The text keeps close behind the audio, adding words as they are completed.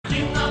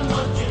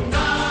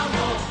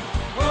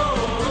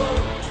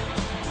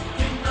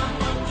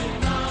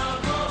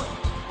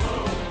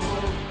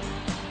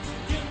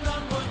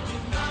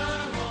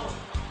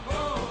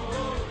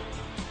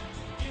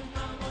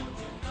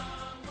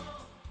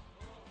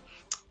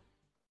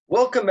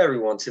Welcome,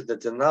 everyone, to the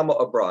Dynamo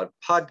Abroad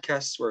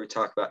podcast, where we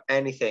talk about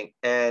anything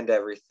and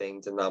everything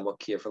Dynamo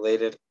Kiev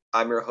related.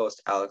 I'm your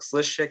host, Alex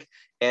Lishik,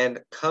 and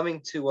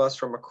coming to us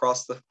from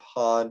across the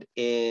pond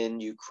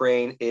in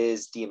Ukraine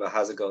is Dima.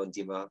 How's it going,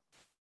 Dima?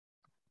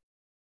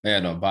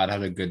 Yeah, not bad.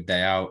 Had a good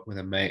day out with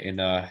a mate in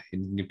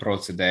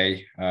Dnipro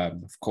today.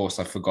 Of course,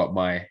 I forgot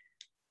my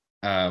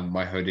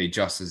hoodie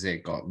just as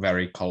it got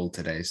very cold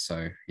today.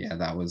 So yeah,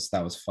 that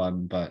was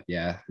fun. But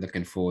yeah,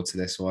 looking forward to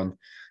this one.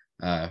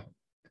 Uh,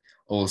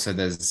 Also,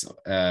 there's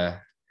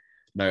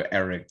no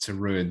Eric to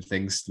ruin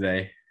things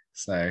today.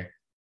 So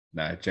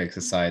no, jokes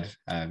aside,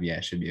 yeah,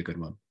 it should be a good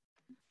one,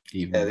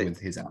 Yeah, even with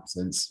his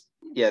absence.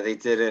 they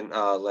didn't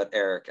let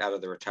Eric out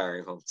of the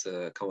retiring home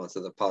to come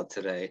onto the pod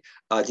today.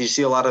 Did you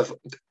see a lot of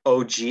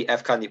OG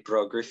FK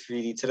Pro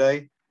graffiti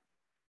today?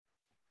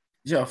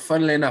 Yeah,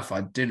 funnily enough,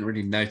 I didn't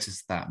really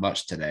notice that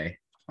much today.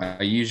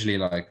 I usually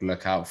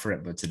look out for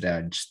it, but today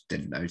I just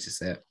didn't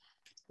notice it.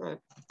 Right.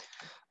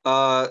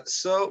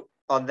 So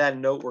on that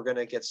note, we're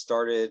gonna get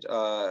started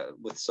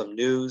with some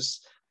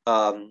news.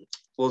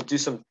 We'll do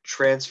some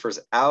transfers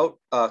out.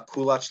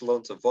 Kulach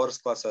loan to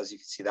Vodskla, so as you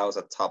can see, that was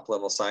a top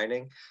level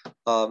signing.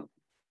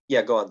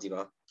 Yeah, go on,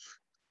 Dima.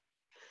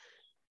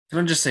 Can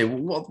I just say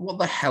what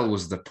the hell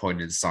was the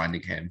point in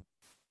signing him?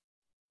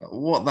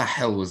 What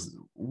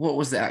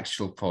was the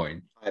actual point?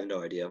 I have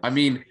no idea. I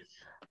mean,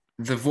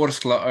 the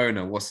Vorskla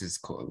owner, what's his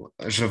called?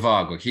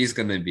 Zhivago. He's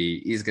gonna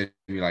be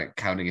like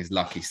counting his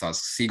lucky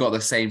stars. He got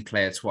the same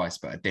player twice,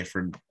 but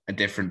a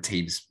different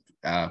team's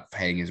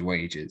paying his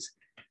wages.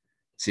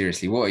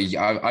 Seriously, what are you,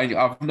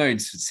 I've known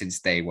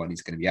since day one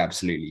he's going to be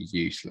absolutely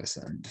useless.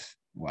 And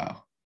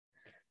wow,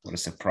 what a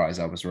surprise!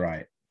 I was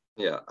right.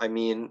 Yeah, I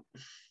mean,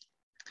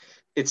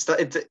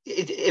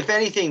 if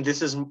anything,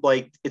 this is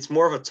like it's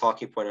more of a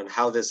talking point on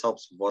how this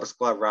helps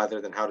Vodskla rather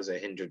than how does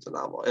it hinder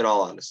Dynamo. In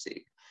all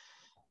honesty,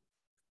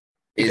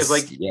 because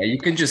like Is yeah, you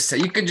can just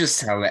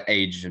tell that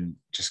agent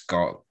just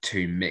got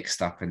too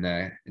mixed up in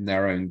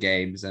their own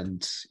games,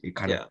 and it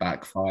kind yeah, of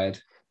backfired.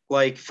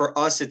 like for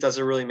us, it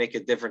doesn't really make a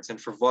difference,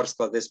 and for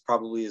Vodskla, this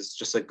probably is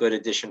just a good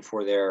addition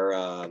for their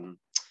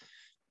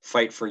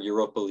fight for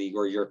Europa League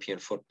or European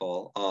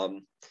football.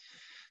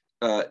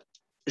 Uh,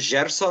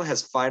 Gerson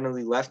has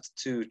finally left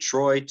to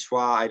Troy.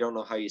 Troyes, I don't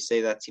know how you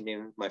say that team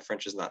name. My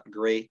French is not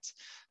great.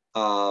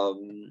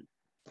 Um,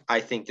 I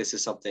think this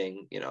is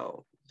something,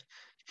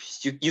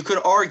 you could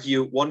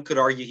argue, one could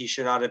argue he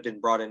should not have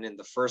been brought in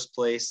the first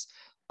place.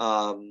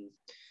 Um,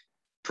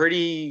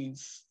 pretty,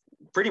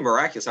 pretty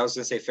miraculous. I was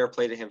going to say fair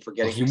play to him for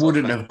Well, getting himself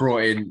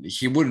back.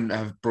 he wouldn't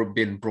have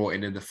been brought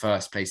in the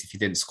first place if he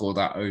didn't score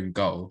that own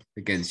goal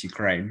against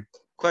Ukraine.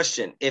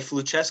 Question: if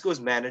Lucescu was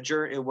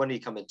manager, when did he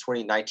come in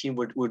 2019?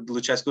 Would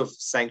Lucescu have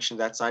sanctioned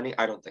that signing?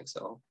 I don't think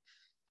so.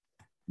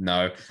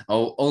 No.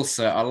 Oh,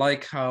 also, I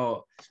like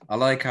how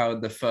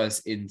the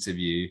first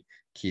interview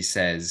he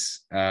says,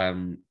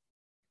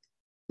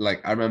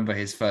 like I remember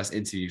his first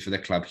interview for the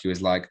club, he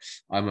was like,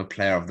 "I'm a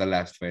player of the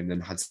left wing," and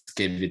then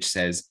Hadzkiewicz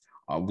says,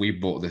 "We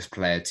bought this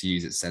player to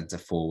use at centre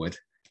forward."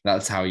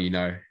 That's how you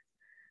know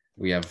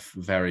we have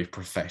very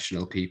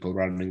professional people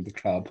running the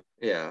club.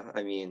 Yeah,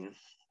 I mean,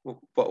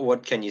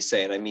 what can you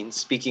say? And I mean,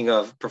 speaking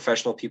of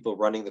professional people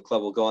running the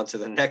club, we'll go on to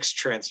the next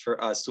transfer.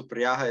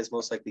 Supriyaha is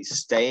most likely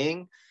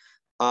staying.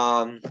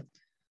 Um,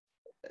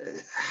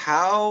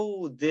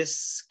 how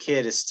this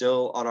kid is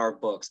still on our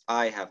books,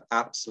 I have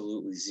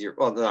absolutely zero.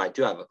 Well, no, I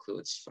do have a clue.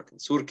 It's fucking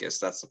Surkis.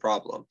 That's the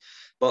problem.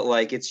 But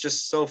like, it's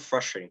just so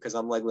frustrating because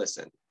I'm like,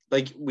 listen,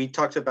 like we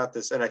talked about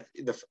this, and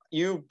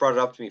you brought it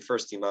up to me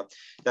first, Tima,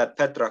 that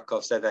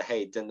Petrakov said that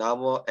hey,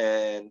 Dinamo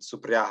and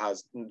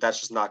Supriya that's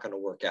just not going to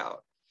work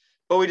out.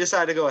 But we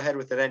decided to go ahead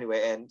with it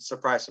anyway, and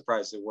surprise,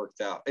 surprise, it worked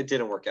out. It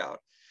didn't work out.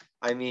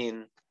 I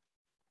mean,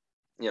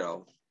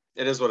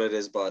 it is what it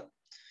is, but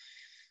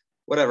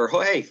whatever.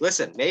 Oh, hey,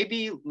 listen,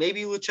 maybe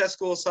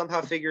Lucescu will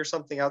somehow figure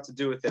something out to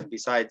do with him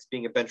besides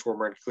being a bench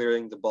warmer and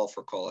clearing the ball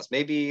for Colas.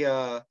 Maybe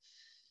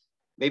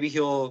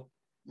he'll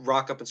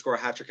rock up and score a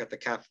hat trick at the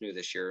Camp Nou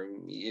this year.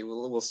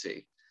 We'll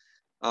see.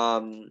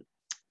 Um,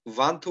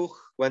 Vantuch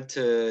went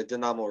to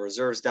Dinamo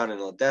reserves down in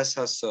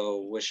Odessa,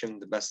 so wish him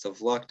the best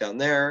of luck down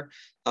there.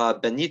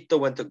 Benito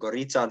went to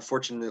Gorica.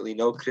 Unfortunately,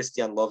 no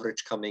Christian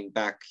Lovric coming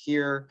back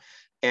here.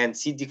 And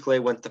CD Clay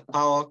went to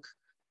PAOK.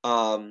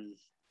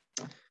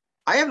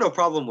 I have no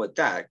problem with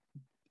that.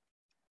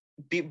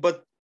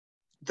 But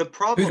the Who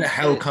problem the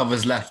hell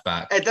covers left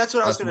back? and that's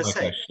what I was That's going to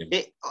my say.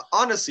 question.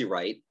 Honestly,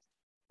 right?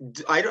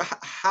 I don't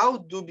how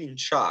Dubin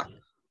Shak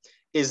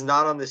is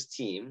not on this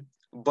team,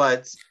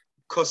 but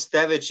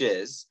Kostevich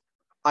is.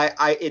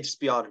 It's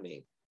beyond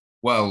me.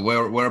 Well,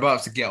 we're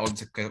about to get on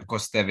to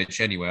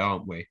Kostevich anyway,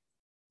 aren't we?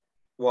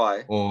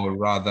 Why? Or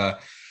rather,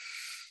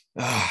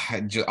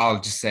 I'll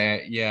just say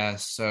it. Yeah.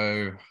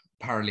 So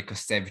apparently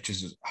Kostevich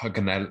is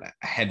going to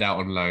head out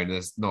on loan.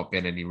 There's not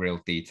been any real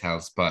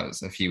details,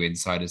 but a few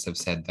insiders have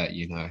said that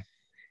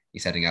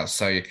he's heading out.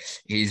 So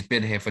he's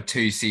been here for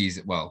 2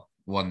 seasons. Well,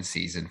 one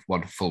season,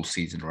 one full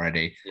season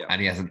already, Yeah.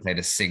 and he hasn't played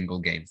a single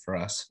game for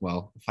us.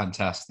 Well,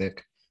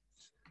 fantastic.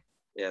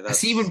 Yeah,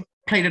 Has he even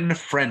played in a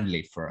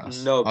friendly for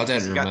us? No, I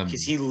don't remember.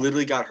 because he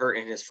literally got hurt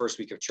in his first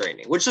week of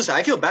training. Which is,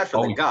 I feel bad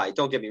for the guy.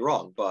 Don't get me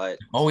wrong, but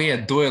yeah,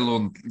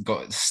 Doyle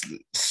got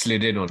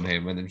slid in on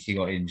him, and then he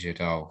got injured.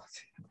 Oh,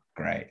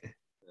 great.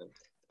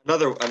 By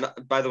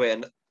the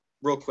way,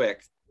 real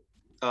quick,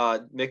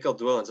 Mikkel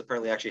Dwellens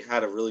apparently actually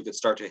had a really good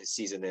start to his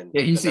season in.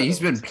 Yeah, he's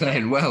been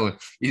playing well.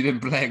 He's been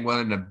playing well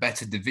in a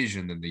better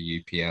division than the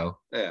UPL.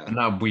 Yeah. And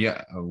now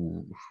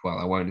well,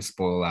 I won't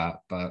spoil that,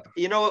 but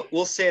you know what?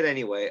 We'll say it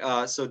anyway.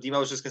 So Dima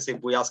was just gonna say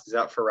Bujalski's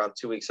out for around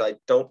 2 weeks. So I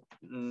don't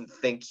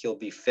think he'll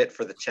be fit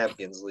for the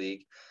Champions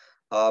League.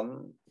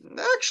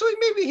 Actually,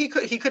 maybe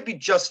he could be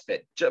just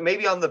fit,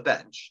 maybe on the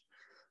bench.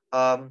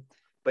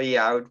 But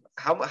yeah, I would.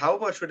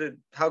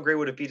 How great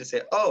would it be to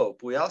say, oh,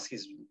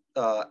 Bujalski's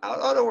out?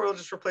 Oh no, we'll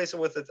just replace him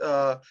with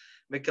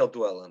Mikkel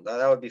Dwellens.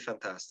 That would be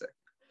fantastic.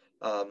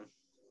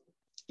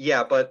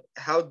 Yeah, but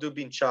how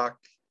Dubinchak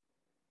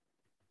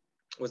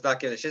was not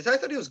getting a chance. I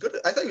thought he was good.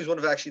 I thought he was one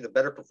of actually the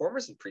better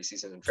performers in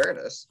preseason, in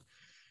fairness.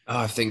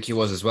 I think he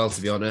was as well,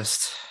 to be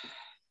honest.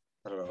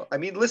 I don't know. I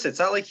mean, listen, it's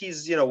not like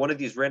he's, one of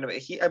these random.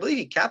 I believe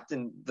he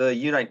captained the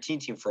U19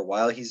 team for a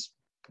while. He's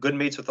good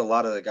mates with a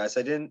lot of the guys.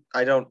 So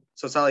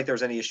it's not like there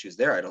was any issues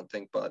there, I don't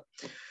think, but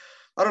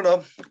I don't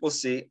know. We'll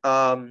see.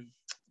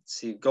 Let's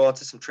see, go on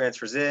to some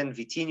transfers in.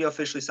 Vitinho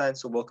officially signed,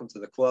 so welcome to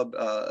the club.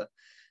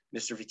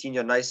 Mr.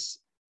 Vitinho, nice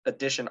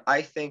addition,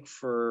 I think,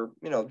 for,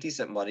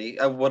 decent money.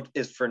 What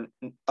is for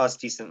us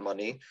decent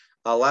money.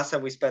 Last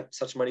time we spent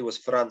such money was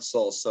Fran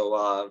Sol,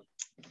 so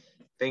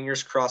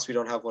fingers crossed we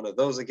don't have one of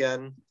those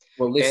again.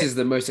 Well, this is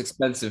the most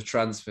expensive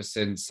transfer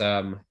since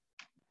his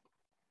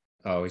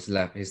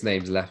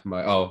name's left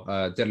my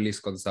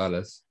Derlis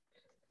Gonzalez.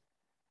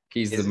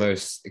 He's the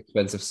most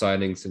expensive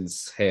signing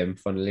since him,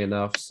 funnily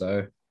enough.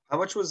 So how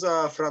much was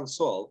Fran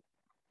Sol?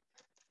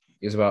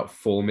 He was about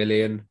 4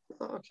 million.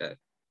 Oh, okay.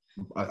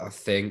 I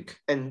think.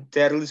 And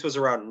Derlis was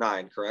around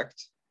 9,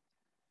 correct?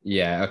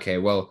 Yeah, okay.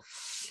 Well,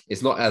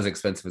 it's not as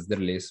expensive as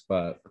Derlis,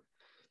 but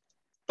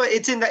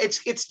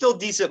it's still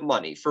decent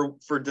money for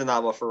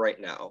Dinamo for right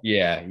now.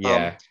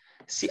 Yeah.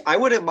 See, I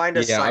wouldn't mind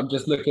I'm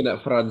just looking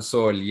at Fran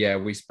Sol. Yeah,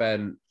 we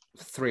spent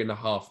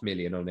 3.5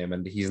 million on him,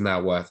 and he's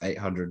now worth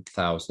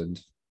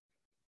 800,000.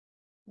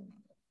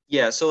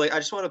 Yeah, so I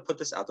just want to put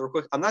this out there real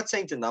quick. I'm not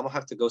saying Dinamo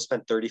have to go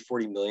spend 30,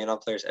 40 million on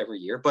players every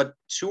year, but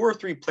 2 or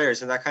 3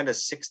 players in that kind of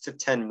 6 to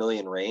 10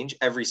 million range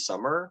every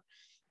summer,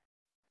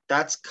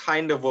 that's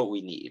kind of what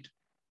we need.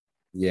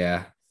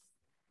 Yeah.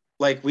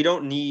 We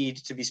don't need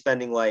to be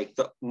spending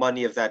the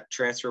money of that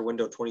transfer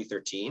window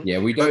 2013. Yeah,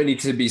 we don't need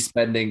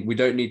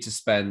to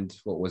spend,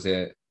 what was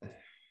it,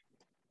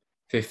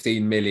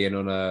 15 million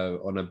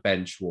on a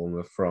bench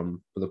warmer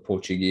from the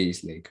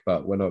Portuguese league,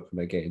 but we're not going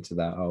to get into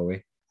that, are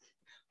we?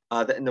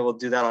 No, we'll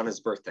do that on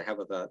his birthday. How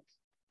about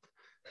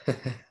that?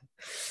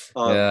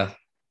 Yeah.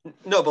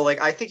 No,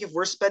 but I think if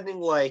we're spending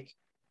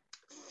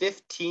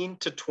 15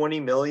 to 20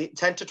 million,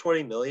 10 to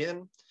 20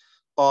 million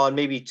on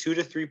maybe 2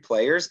 to 3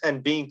 players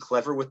and being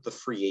clever with the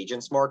free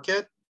agents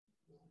market,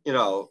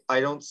 I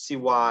don't see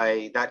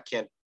why that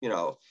can't,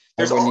 when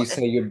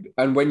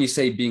you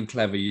say being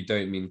clever, you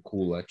don't mean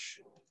Kulach.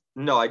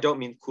 No, I don't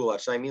mean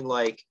Kulach. I mean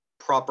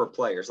proper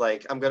players.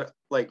 I'm going to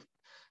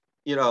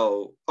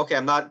okay,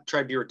 I'm not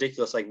trying to be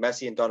ridiculous like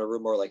Messi and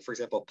Donnarumma, or for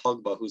example,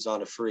 Pogba, who's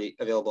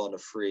available on a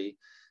free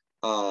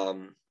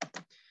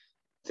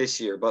this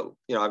year. But,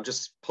 I'm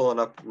just pulling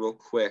up real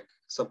quick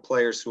some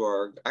players who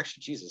are actually,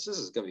 Jesus, this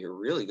is going to be a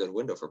really good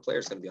window for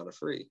players going to be on a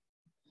free.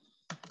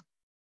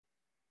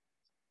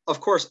 Of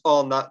course,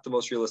 all not the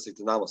most realistic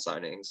Dinamo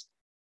signings,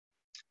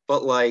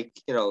 but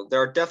there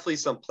are definitely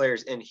some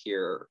players in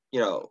here,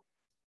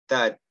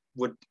 that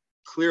would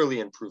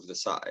clearly improve the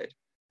side.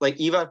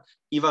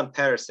 Ivan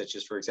Perisic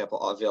is, for example,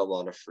 available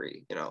on a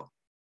free,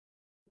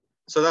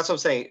 So that's what I'm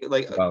saying.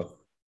 Wow.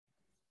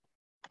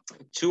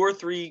 2 or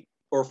 3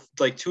 or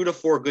 2 to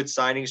 4 good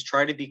signings,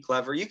 try to be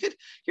clever.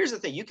 Here's the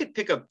thing, you could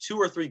pick up 2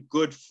 or 3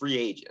 good free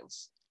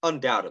agents,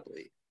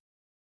 undoubtedly.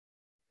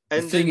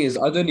 And the thing is,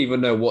 I don't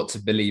even know what to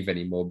believe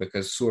anymore,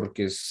 because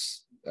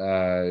Surkis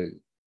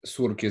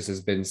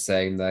has been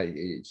saying that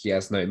he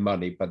has no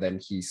money, but then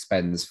he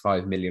spends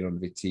 5 million on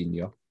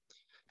Vitinho.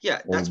 Yeah,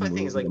 that's my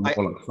thing. Is more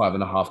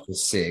 5.5 to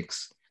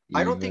 6.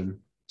 I don't think.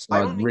 So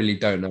I really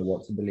don't know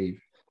what to believe.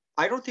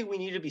 I don't think we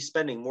need to be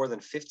spending more than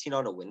 15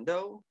 on a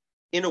window,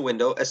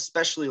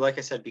 especially like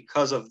I said,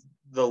 because of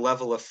the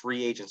level of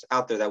free agents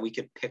out there that we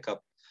could pick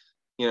up,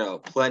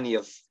 plenty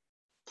of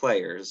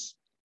players.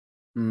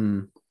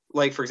 For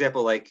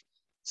example,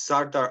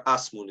 Sardar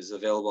Asmun is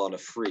available on a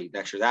free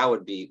next year.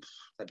 That'd be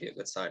a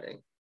good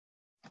signing.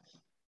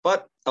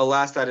 But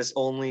alas, that is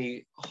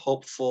only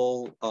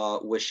hopeful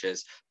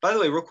wishes. By the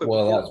way, real quick.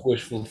 Well, that's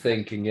wishful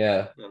thinking,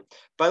 yeah.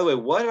 By the way,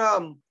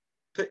 one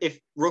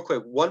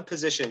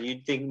position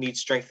you think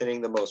needs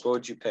strengthening the most, what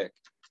would you pick?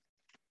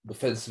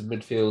 Defensive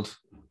midfield.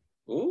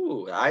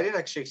 Ooh, I didn't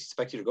actually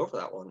expect you to go for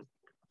that one.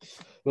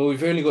 Well,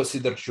 we've only got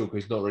Sidarchuk,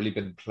 who's not really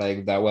been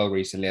playing that well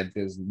recently, and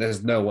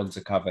there's no one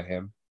to cover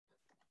him.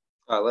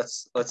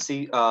 Let's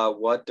see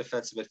what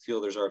defensive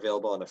midfielders are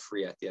available on a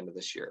free at the end of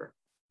this year.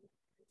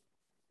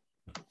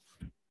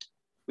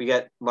 We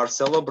get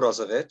Marcelo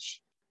Brozovic,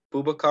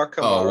 Bubakar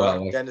Oh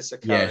Kamara, well, Dennis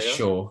yeah, Zakaria.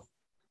 sure,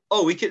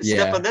 Oh, we could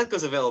yeah.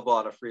 Stepanenko's available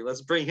on a free.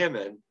 Let's bring him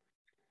in.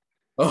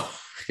 Oh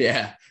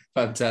yeah,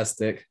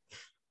 fantastic.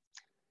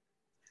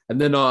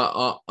 And then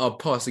our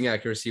passing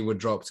accuracy would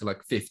drop to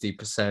like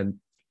 50%.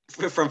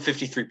 From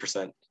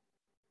 53%.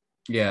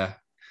 Yeah.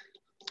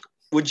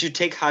 Would you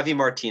take Javi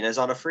Martinez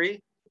on a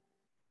free?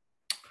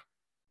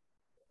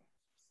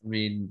 I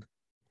mean,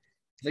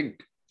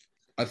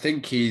 I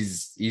think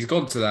he's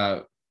gone to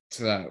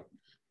that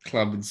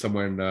club in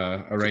somewhere in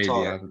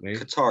Arabia, hasn't he?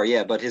 Qatar,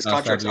 yeah, but his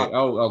contract's Sadly. up.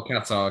 Oh,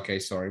 Qatar. Okay,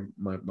 sorry,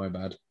 my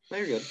bad. No,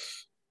 you're good.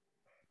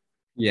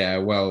 Yeah,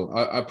 well,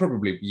 I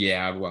probably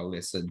Well,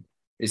 listen,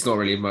 it's not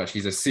really much.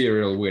 He's a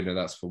serial winner,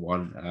 that's for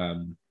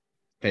one.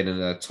 Been in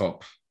the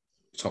top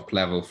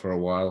level for a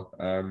while.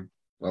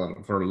 Well,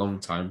 for a long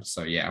time.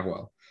 So yeah,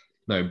 well,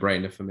 no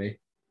brainer for me.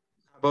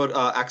 How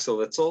about Axel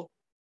Witsel?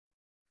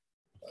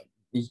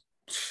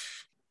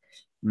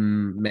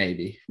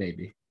 Maybe. The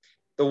He's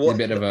a what?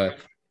 bit of a.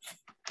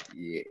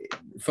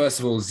 First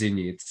of all,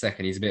 Zinni.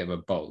 Second, he's a bit of a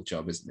bold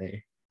job, isn't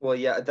he? Well,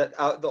 yeah. That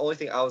the only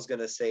thing I was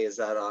gonna say is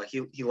that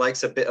he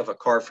likes a bit of a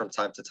card from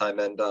time to time,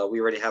 and we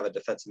already have a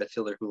defensive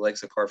midfielder who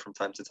likes a card from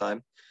time to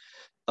time.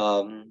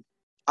 I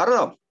don't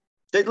know.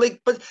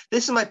 But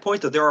this is my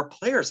point though. There are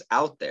players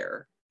out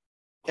there,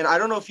 and I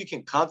don't know if you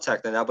can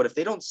contact them now. But if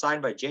they don't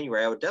sign by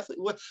January, I would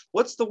definitely.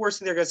 What's the worst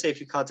thing they're gonna say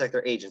if you contact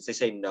their agents? They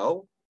say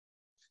no.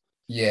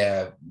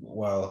 Yeah,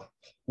 well,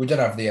 we don't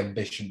have the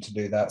ambition to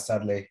do that,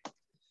 sadly.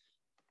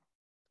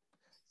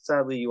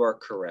 Sadly, you are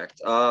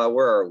correct.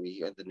 Where are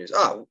we in the news?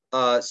 So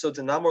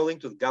Dinamo are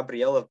linked with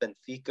Gabriel of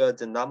Benfica.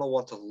 Dinamo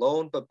want a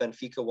loan, but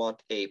Benfica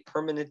want a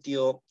permanent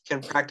deal.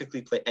 Can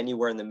practically play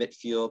anywhere in the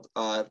midfield.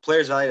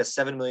 Players valued at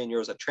 7 million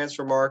euros at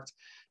transfer marked.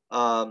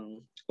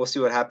 We'll see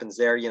what happens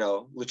there. You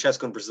know,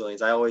 Lucescu and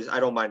Brazilians. I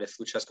don't mind if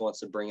Lucescu wants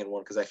to bring in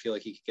one because I feel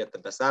like he could get the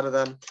best out of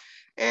them.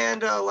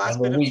 And last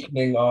And we're bit of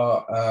weakening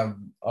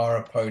our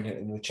opponent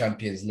in the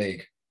Champions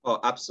League. oh,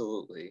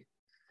 absolutely.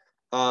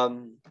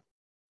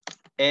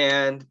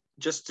 And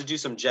just to do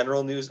some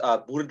general news,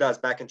 Burda is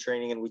back in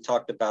training, and we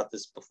talked about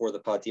this before the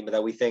pod team,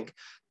 that we think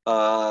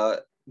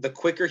the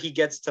quicker he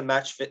gets to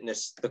match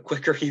fitness, the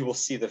quicker he will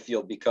see the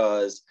field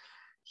because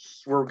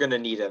we're going to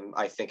need him,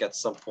 I think, at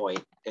some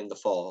point in the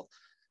fall.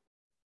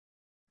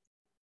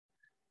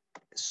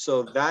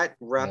 So that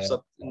wraps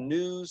up the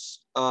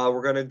news.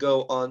 We're going to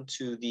go on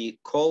to the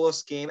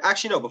Kolos game.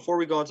 Actually, no, before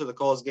we go on to the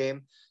Kolos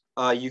game,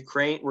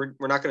 Ukraine, we're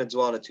not going to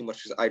dwell on it too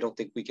much because I don't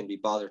think we can be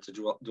bothered to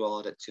dwell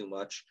on it too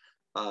much.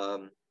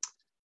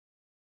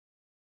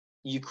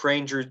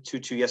 Ukraine drew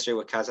 2-2 yesterday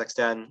with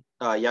Kazakhstan.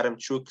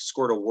 Yaremchuk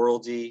scored a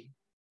worldie.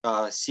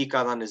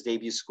 Sikan on his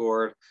debut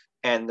scored,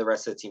 and the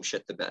rest of the team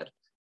shit the bed.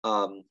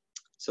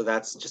 So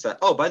that's just that.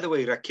 Oh, by the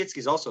way, Rakitsky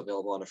is also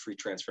available on a free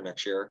transfer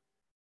next year.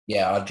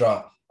 Yeah,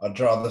 I'd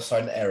rather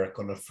sign Eric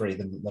on a free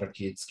than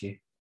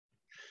Rakitsky.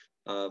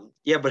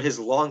 Yeah, but his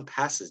long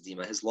passes,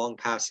 Dima, his long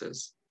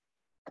passes.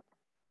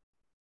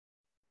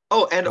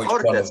 Oh, and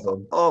Ordets.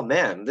 Oh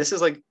man, this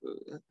is like.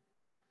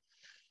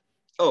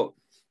 Oh,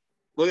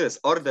 look at this.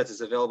 Ordets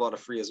is available on a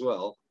free as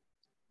well.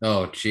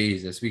 Oh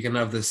Jesus, we can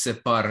have the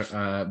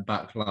Separ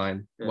back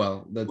line. Yeah.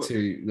 Well, the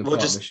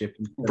partnership.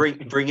 Just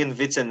bring in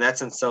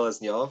Vitsenets and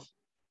Selesnyov.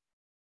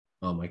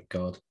 Oh my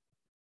god.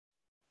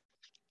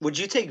 Would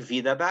you take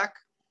Vida back?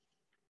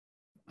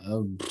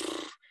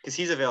 Because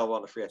he's available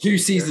on the free. 2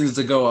 seasons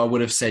ago, I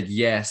would have said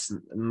yes.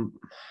 And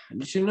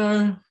you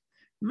know,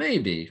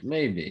 maybe.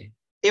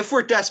 If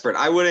we're desperate,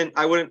 I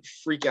wouldn't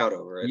freak out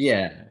over it.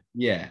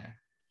 Yeah.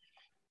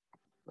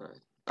 All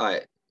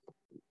right.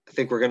 I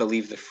think we're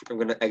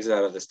gonna exit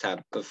out of this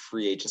tab of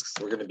free agents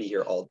because we're gonna be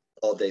here all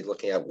day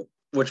looking at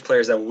which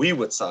players that we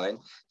would sign,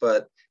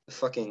 but the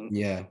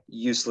fucking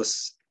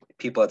useless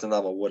people at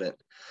Dinamo wouldn't.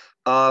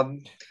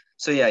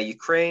 So yeah,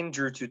 Ukraine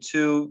drew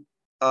 2-2.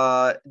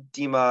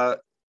 Dima,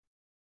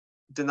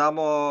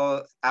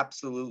 Dinamo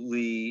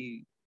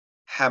absolutely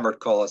hammered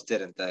Kolos,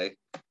 didn't they?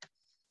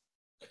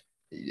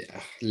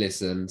 Yeah,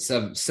 listen,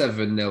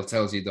 7-0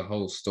 tells you the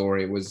whole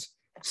story. It was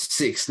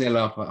 6-0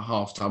 up at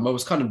halftime. I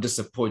was kind of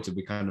disappointed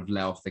we kind of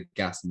let off the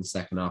gas in the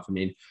second half. I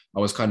mean, I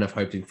was kind of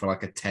hoping for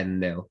like a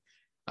 10-0,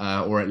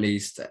 or at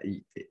least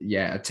a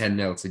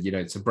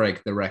 10-0 to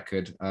break the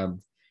record.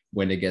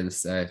 Win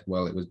against it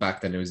was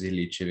back then it was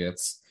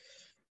Ilichevets,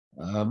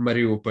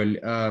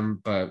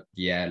 Mariupol. But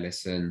yeah,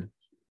 listen,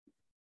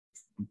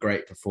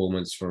 great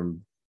performance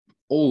from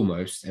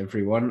almost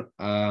everyone.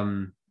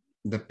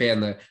 The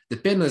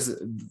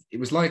Pena's, it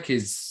was like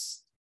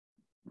his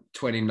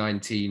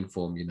 2019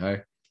 form, you know,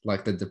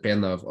 like the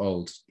Pena of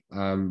old.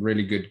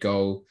 Really good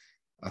goal.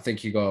 I think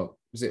he got,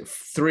 was it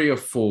 3 or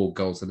 4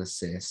 goals and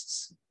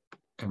assists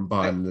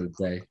combined in the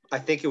day? I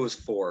think it was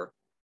 4.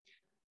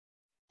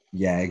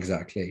 Yeah,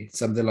 exactly.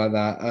 Something like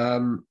that.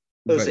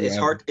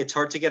 It's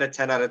hard to get a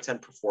 10 out of 10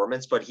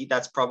 performance, but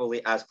that's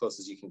probably as close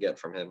as you can get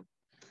from him.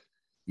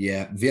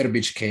 Yeah,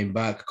 Verbic came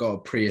back, got a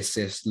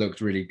pre-assist,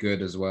 looked really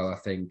good as well. I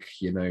think,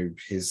 you know,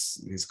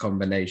 his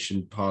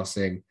combination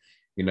passing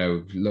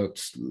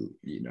looks,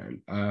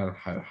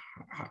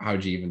 how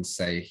do you even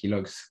say? He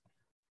looks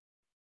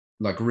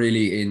like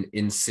really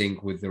in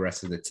sync with the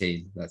rest of the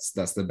team. That's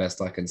the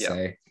best I can Yeah.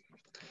 say.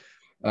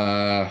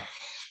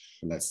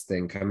 Let's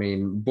think. I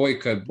mean,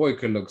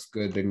 Boyka looks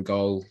good in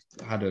goal.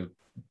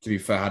 To be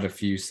fair, had a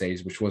few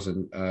saves, which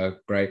wasn't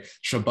great.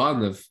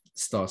 Shabanov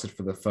started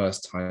for the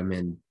first time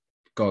in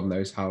God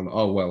knows how long.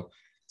 Oh well,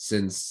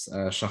 since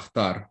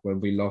Shakhtar when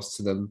we lost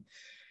to them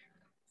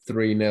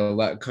 3-0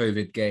 that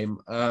COVID game.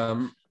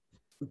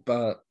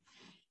 But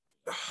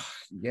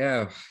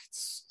yeah,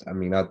 I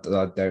mean, I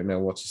don't know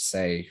what to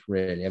say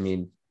really. I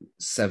mean,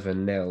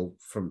 7-0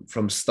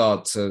 from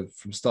start to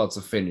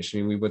finish. I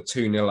mean, we were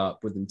 2-0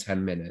 up within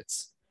 10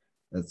 minutes.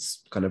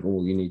 That's kind of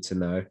all you need to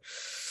know.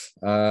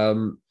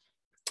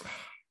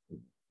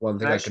 One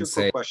thing Can I I ask can you a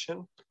quick say.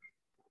 question?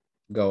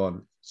 Go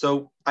on.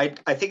 So I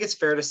think it's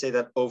fair to say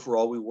that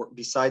overall we were,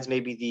 besides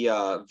maybe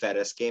the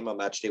Veres game on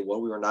match day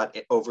 1, we were not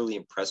overly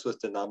impressed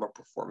with Dinamo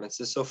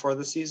performances so far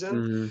this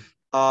season.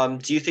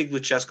 Do you think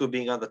Lucescu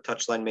being on the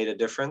touchline made a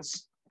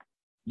difference?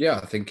 Yeah,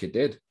 I think it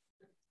did.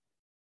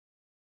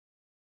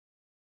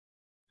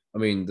 I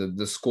mean,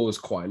 the score is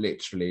quite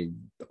literally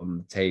on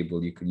the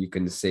table. You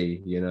can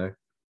see,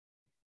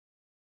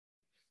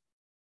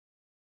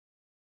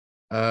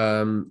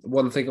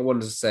 One thing I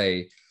wanted to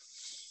say,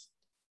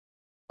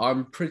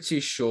 I'm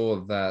pretty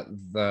sure that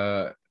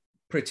the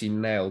pretty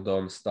nailed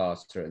on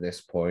starter at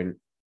this point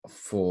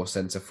for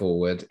centre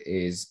forward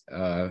is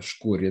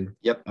Shkurin.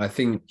 Yep. I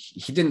think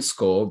he didn't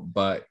score,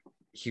 but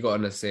he got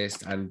an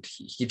assist, and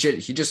he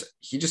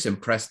just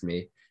impressed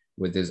me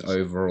with his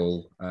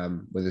overall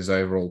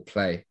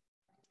play.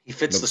 He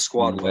fits the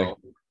squad well.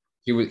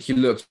 He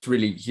looked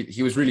really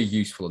he was really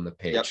useful on the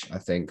pitch. Yep. I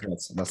think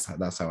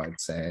that's how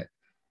I'd say it.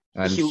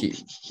 And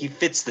he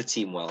fits the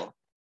team well.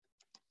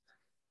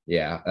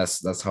 Yeah,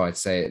 that's how I'd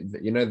say it.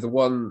 The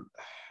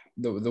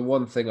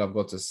one thing I've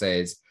got to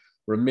say is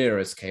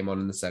Ramirez came on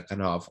in the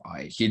second half.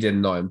 He did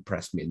not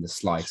impress me in the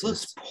slightest. He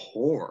looked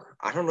poor.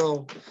 I don't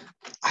know.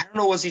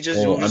 Was he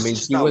just? Or,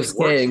 he was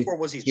working, or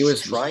was he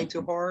just trying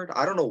too hard?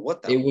 I don't know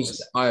what that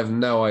was. I have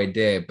no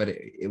idea, but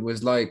it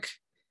was like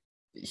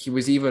he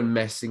was even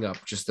messing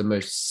up just the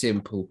most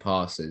simple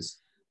passes.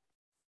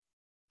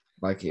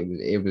 Like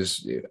it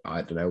was,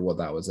 I don't know what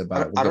that was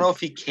about. I don't know if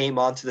he came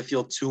onto the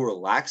field too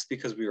relaxed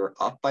because we were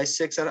up by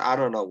 6. I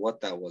don't know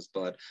what that was,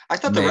 but I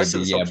thought the rest of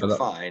the subs were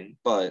fine.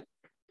 But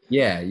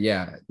yeah.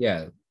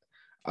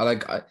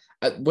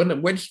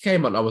 When he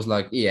came on, I was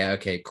like, yeah,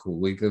 okay, cool.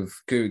 We give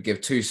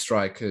 2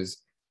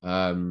 strikers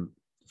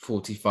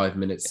 45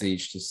 minutes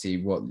each to see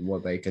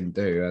what they can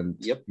do. And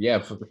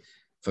yeah,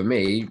 for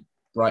me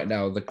right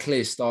now, the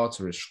clear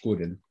starter is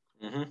Shkurin.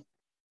 Mm-hmm.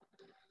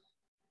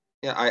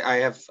 Yeah,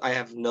 I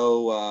have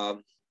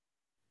no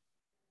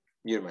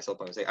muted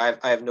myself. I was saying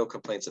I have no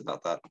complaints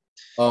about that.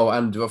 Oh,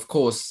 and of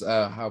course,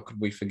 how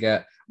could we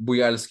forget?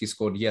 Bujalski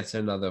scored yet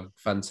another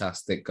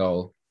fantastic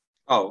goal.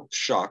 Oh,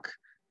 shock!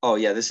 Oh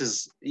yeah, this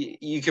is,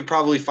 you could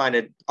probably find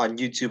it on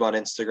YouTube, on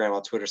Instagram,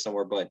 on Twitter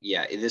somewhere. But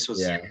yeah, this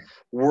was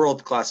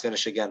world class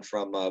finish again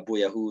from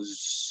Buya,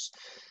 who's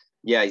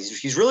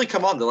he's really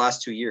come on the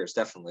last 2 years,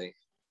 definitely.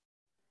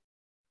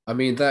 I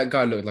mean, that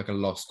guy looked like a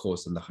lost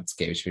cause in the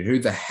Hatzkevich. Who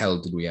the hell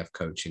did we have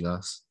coaching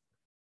us?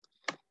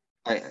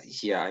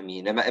 I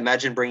mean,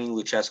 imagine bringing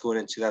Lucescu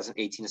in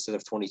 2018 instead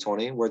of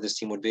 2020, where this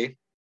team would be.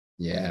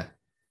 Yeah,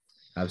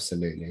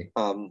 absolutely.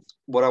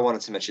 What I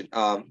wanted to mention,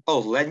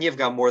 Lenyev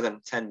got more than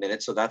 10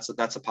 minutes, so that's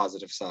a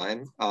positive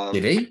sign.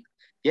 Did he?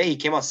 Yeah, he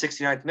came on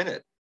 69th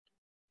minute.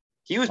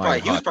 He was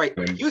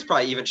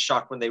probably even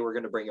shocked when they were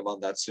going to bring him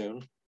on that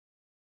soon.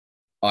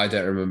 I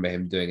don't remember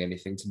him doing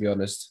anything, to be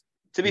honest.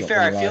 To be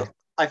fair,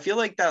 I feel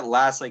like that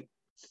last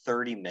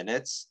 30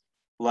 minutes,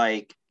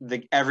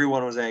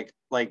 everyone was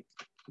like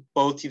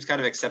both teams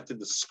kind of accepted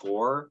the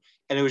score,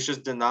 and it was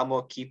just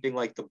Dinamo keeping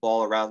the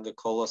ball around the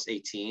Kolos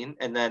 18,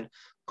 and then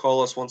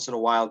Kolos once in a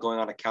while going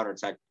on a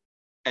counterattack,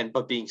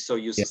 but being so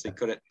useless they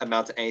couldn't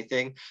amount to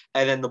anything.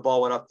 And then the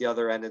ball went up the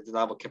other end, and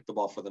Dinamo kept the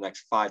ball for the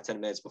next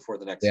 5-10 minutes before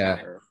the next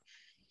fire.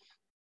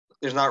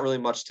 There's not really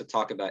much to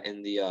talk about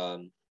in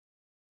the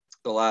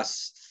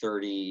last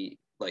 30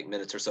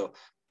 minutes or so.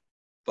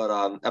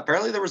 But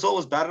apparently the result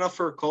was bad enough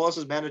for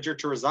Kolos' manager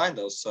to resign,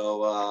 though.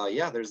 So,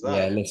 there's that.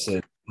 Yeah,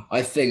 listen,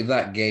 I think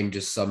that game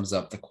just sums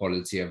up the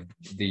quality of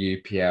the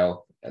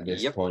UPL at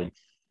this point.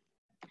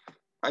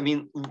 I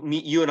mean,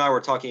 you and I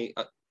were talking,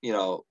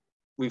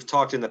 we've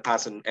talked in the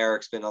past, and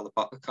Eric's been on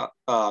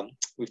the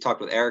we've talked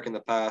with Eric in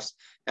the past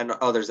and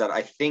others, that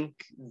I think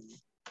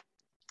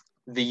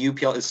the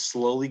UPL is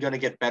slowly going to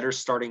get better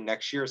starting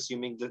next year,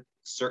 assuming that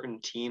certain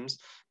teams,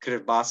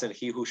 Krivbas and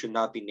he who should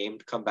not be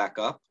named, come back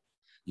up.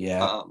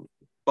 Yeah.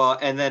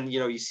 And then,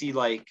 you see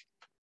for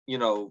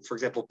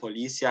example,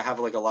 Policia have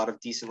a lot of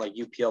decent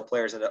UPL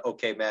players and an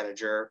okay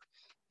manager.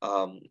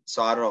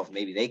 So I don't know if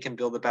maybe they can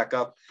build it back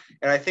up.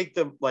 And I think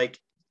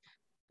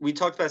we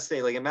talked about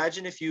today,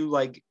 imagine if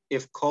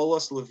if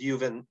Kolos,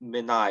 Lviv, and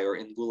Minai or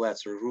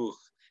Ingulets or Ruch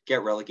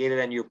get relegated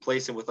and you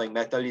replace it with like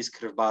Metalist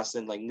Krvas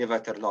and like Niva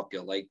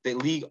Ternopil. Like the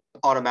league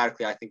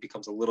automatically, I think,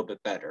 becomes a little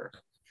bit better.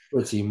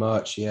 Pretty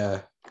much,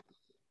 yeah.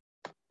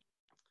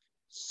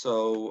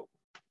 So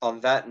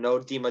on that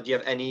note, Dima, do you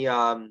have any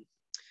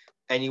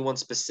anyone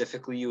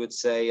specifically you would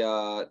say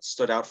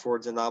stood out for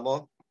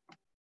Dinamo?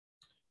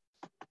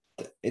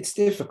 It's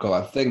difficult.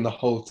 I think the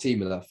whole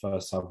team in that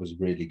first half was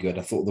really good.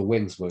 I thought the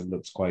wings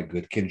looked quite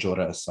good.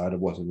 Kinjora aside, I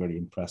wasn't really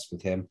impressed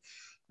with him,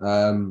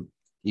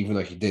 even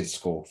though he did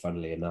score,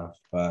 funnily enough.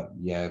 But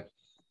yeah,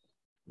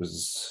 was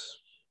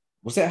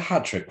it a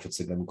hat trick for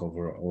Tsigankov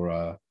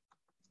or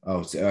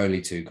it's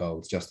only 2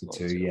 goals, just the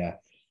two. Yeah.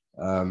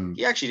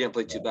 He actually didn't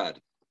play too bad.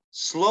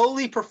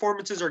 Slowly,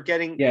 performances are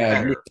getting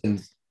better.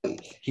 Listen,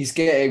 he's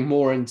getting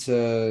more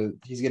into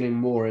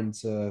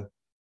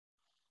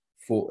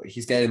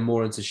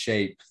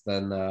shape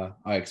than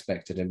I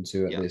expected him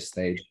to at this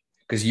stage.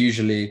 Because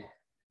usually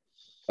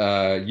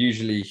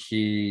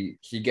he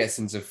gets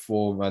into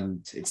form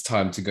and it's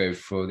time to go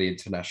for the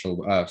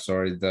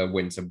the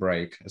winter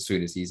break as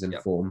soon as he's in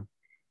form.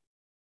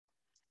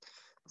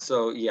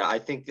 So yeah, I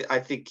think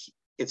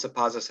it's a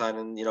positive sign,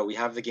 and we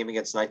have the game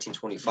against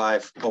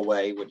 1925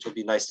 away, which will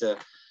be nice to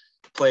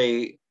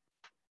play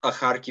a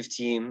Kharkiv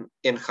team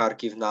in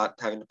Kharkiv, not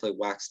having to play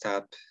Wax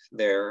Tap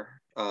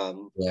there.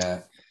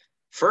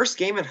 First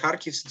game in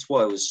Kharkiv since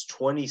what? It was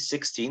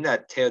 2016,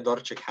 that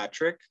Teodorchik hat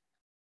trick.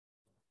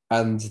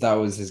 And that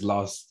was his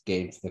last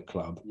game for the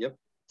club. Yep.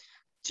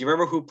 Do you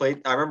remember who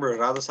played? I remember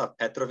Radoslav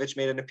Petrovic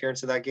made an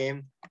appearance in that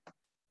game.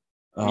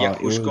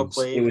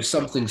 It was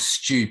something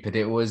stupid.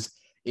 It was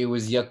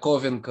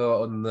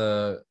Yakovenko on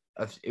the.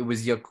 It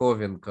was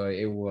Yakovenko.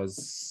 It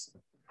was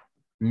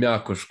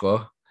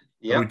Myakushko.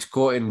 Yep.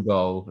 Rudko in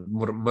goal.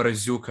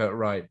 Morozyuk at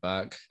right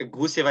back.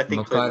 Gusev, I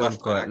think, played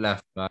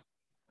left back.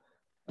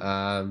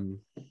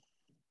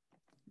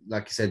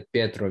 Like you said,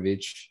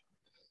 Petrovic.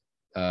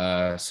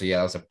 So yeah,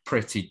 that was a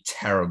pretty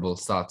terrible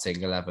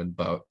starting 11,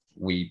 but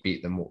we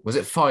beat them. Was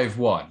it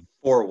 5-1?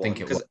 4-1.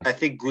 Because I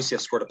think Gusev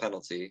scored a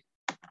penalty.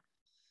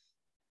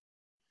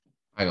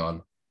 Hang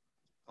on.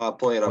 I'll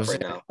pull it up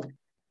now.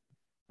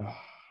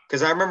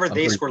 Because I remember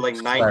they scored like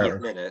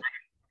 90th minute.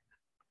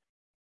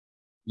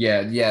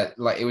 Yeah.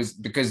 Like it was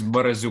because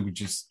Morozyuk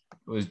just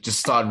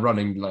started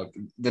running. Like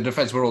the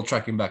defense were all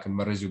tracking back, and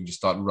Morozyuk just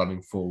started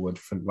running forward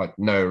for like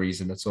no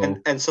reason at all.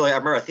 And so like, I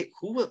remember, I think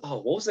what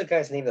was the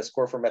guy's name that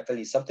scored for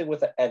Metalist? Something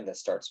with an N that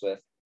starts with.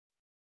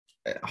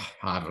 I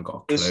haven't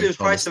got a clue. It was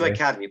probably some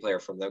academy player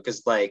from them,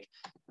 because like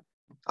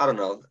I don't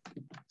know,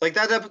 like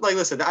that. Like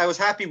listen, I was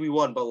happy we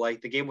won, but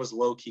like the game was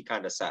low key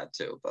kind of sad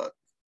too. But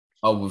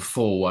with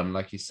 4-1,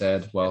 like you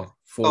said. Well,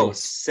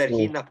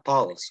 Serhii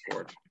Napalov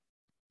scored.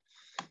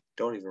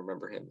 Don't even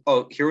remember him.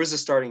 Oh, here was the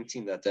starting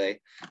team that day.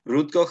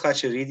 Rudko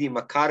Khacharidi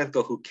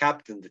Makarenko, who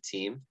captained the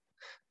team.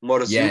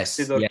 Morozyuk,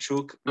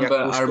 Sidorchuk.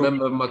 I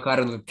remember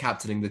Makarenko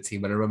captaining the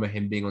team, and I remember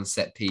him being on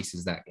set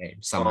pieces that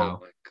game somehow.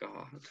 Oh my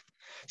god.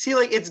 See,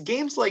 like it's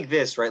games like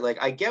this, right? Like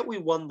I get we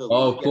won the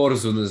league.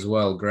 Korzun as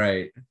well,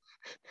 great.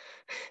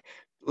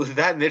 With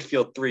that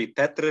midfield three,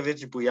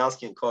 Petrovic,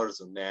 Buyalski, and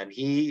Korzun, man.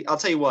 I'll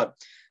tell you what,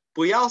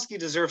 Buyalski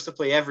deserves to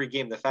play every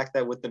game. The fact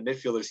that with the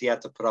midfielders he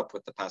had to put up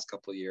with the past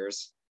couple of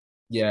years.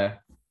 Yeah.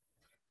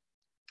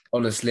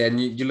 Honestly, and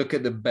you look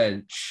at the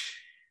bench.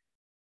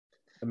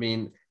 I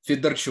mean,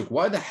 Fidarchuk.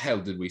 Why the hell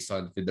did we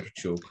sign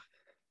Fidarchuk?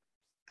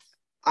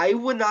 I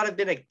would not have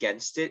been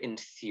against it in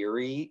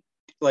theory.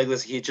 Like,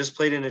 listen, he just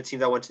played in a team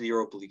that went to the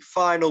Europa League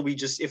final.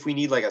 If we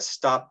need like a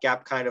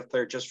stopgap kind of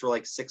player just for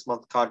like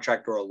 6-month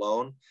contract or a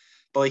loan.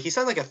 But like he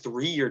signed like a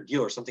 3-year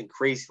deal or something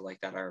crazy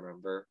like that, I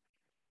remember.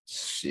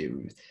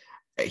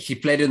 He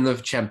played in the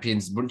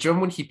Champions. Do you remember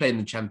when he played in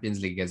the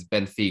Champions League against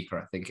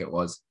Benfica? I think it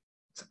was.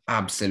 It's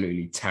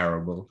absolutely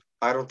terrible.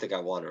 I don't think I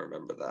want to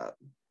remember that.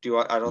 Do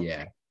I don't.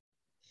 Yeah.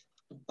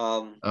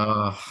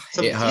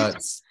 It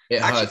hurts.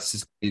 It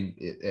hurts.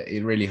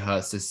 It really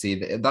hurts to see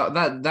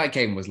that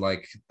game was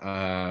like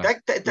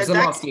it was the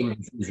last game of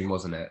the season,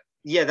 wasn't it?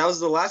 Yeah, that was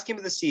the last game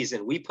of the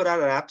season. We put out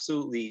an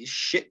absolutely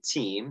shit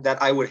team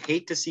that I would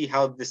hate to see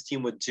how this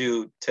team would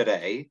do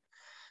today.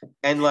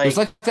 And like it was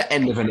like the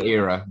end of an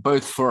era,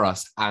 both for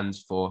us and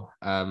for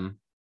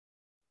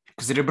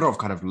because Ribrov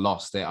kind of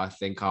lost it, I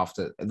think,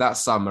 after that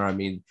summer. I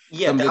mean,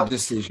 some of the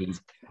decisions.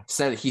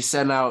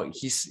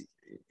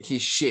 He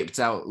shipped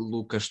out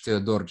Lukasz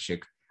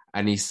Teodorchik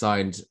and he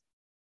signed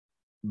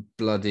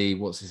bloody,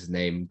 what's his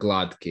name?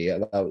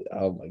 Gladky.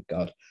 Oh my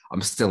God.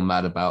 I'm still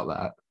mad about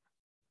that.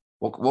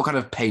 What kind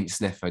of paint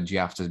sniffer do you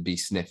have to be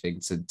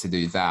sniffing to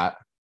do that?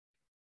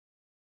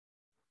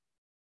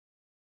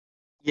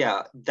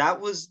 Yeah, that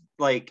was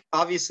like,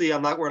 obviously we're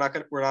not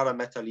a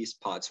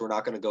Metalist pod, so we're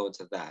not going to go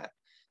into that.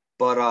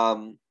 But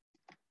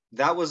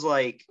that was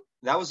I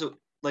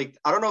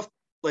don't know if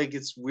like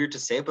it's weird to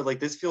say, but like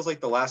this feels like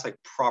the last like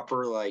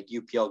proper like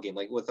UPL game,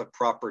 like with a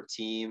proper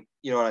team.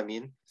 You know what I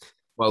mean?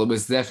 Well, it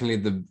was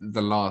definitely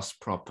the last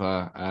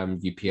proper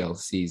UPL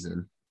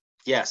season.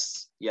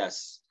 Yes.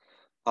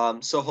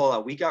 So hold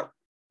on, we got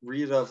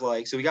rid of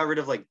like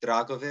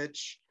Dragovic.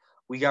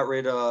 We got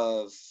rid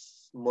of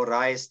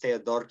Moraes,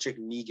 Teodorczyk,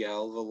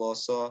 Miguel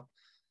Veloso,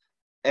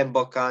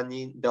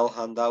 Mbokani,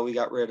 Belhanda. We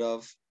got rid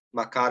of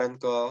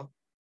Makarenko.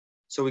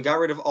 So we got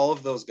rid of all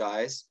of those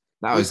guys.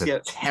 That was a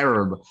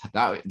terrible.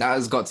 That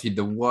has got to be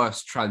the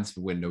worst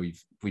transfer window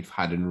we've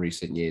had in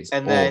recent years.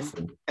 And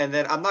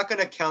then I'm not going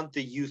to count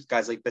the youth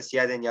guys like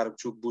Besiadin,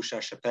 Yaremchuk, Busha,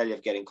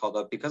 Shapelyev getting called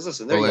up because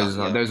listen,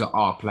 those are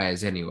our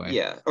players anyway.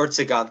 Yeah, or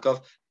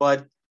Tsigankov,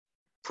 but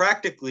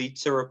practically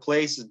to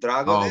replace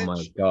Dragovic, oh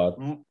my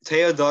god,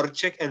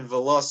 Teodorczyk, and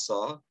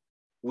Veloso,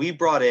 we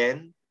brought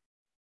in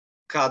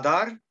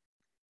Kadar,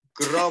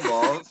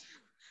 Gromov,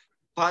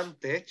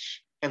 Pantic,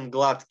 and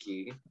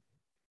Gladky.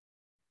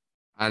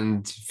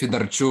 And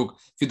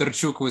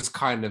Fedorchuk was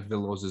kind of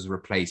Veloso's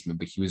replacement,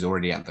 but he was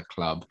already at the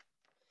club.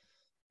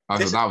 I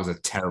thought that was a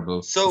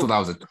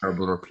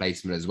terrible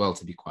replacement as well,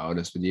 to be quite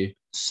honest with you.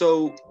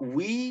 So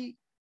we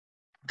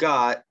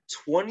got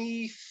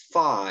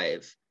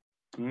 25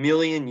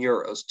 million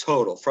euros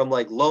total from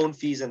like loan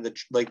fees and the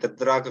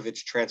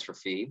Dragovic transfer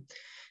fee.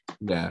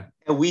 Yeah.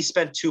 And we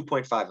spent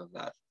 2.5 of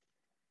that.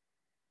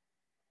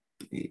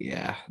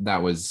 Yeah,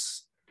 that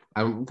was...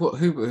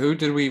 who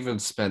did we even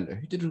spend?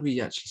 Who did we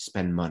actually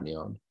spend money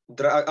on?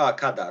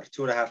 Kadar,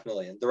 2.5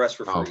 million. The rest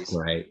were free. Oh,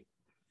 great.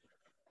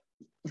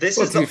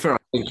 To be fair,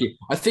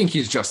 I think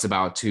he's just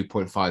about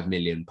 £2.5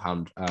 million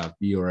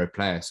euro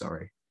player.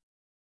 Sorry, I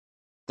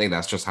think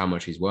that's just how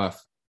much he's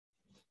worth.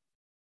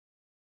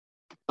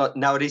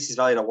 Nowadays, he's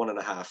valued at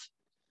 1.5.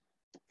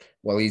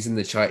 Well, he's in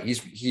the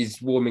he's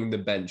warming the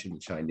bench in the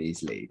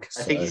Chinese league.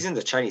 So. I think he's in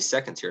the Chinese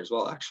second tier as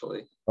well.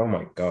 Actually. Oh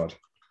my god.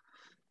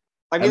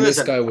 I mean,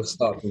 this guy was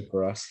starting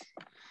for us.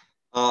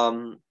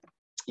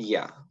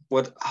 Yeah.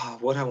 What I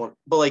want,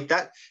 but like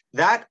that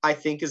I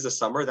think is the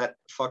summer that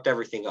fucked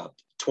everything up.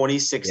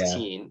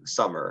 2016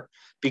 summer,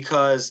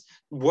 because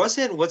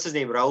wasn't what's his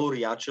name Raul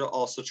Riacho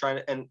also trying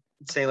to and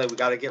saying like we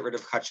got to get rid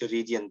of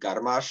Khacharidi and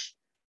Garmash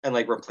and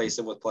like replace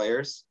them with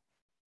players.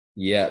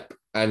 Yep,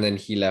 and then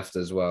he left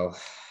as well.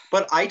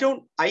 But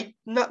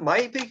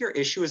my bigger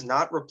issue is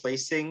not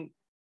replacing.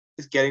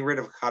 Is getting rid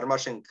of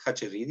Garmash and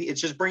Khacharidi. It's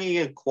just bringing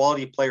in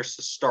quality players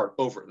to start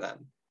over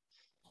them.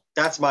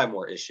 That's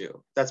more issue.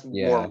 That's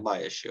more my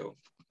issue.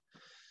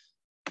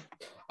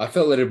 I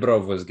felt that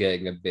Rebrov was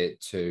getting a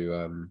bit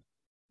too.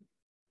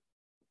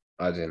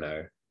 I don't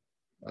know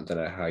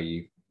how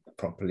you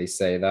properly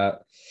say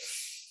that,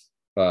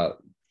 but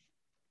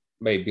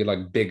maybe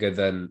like bigger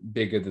than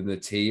the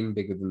team,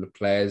 bigger than the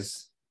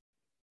players.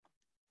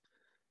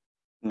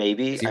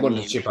 Maybe he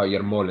wanted to ship out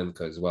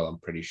Yarmolenko as well. I'm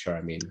pretty sure.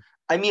 I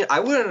mean, I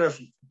wouldn't have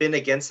been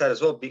against that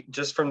as well,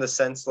 just from the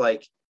sense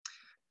like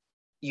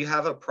you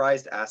have a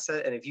prized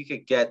asset, and if you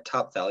could get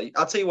top value,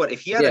 I'll tell you what.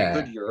 If he had a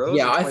good Euros,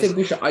 I think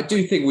we should. I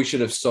do think we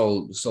should have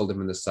sold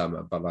him in the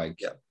summer, but like,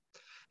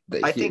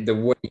 I think the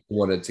way he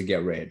wanted to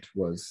get rid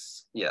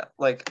was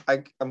like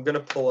I'm gonna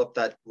pull up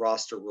that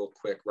roster real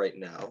quick right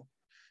now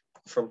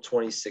from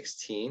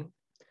 2016.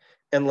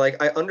 And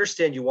like, I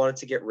understand you wanted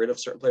to get rid of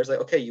certain players. Like,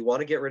 okay, you want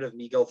to get rid of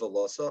Miguel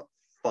Veloso,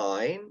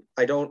 fine.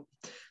 I don't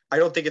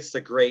think it's the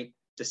great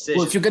decision.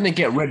 Well, if you're going to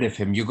get rid of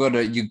him, you got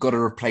to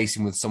replace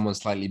him with someone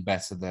slightly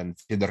better than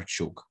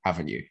Fedorchuk,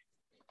 haven't you?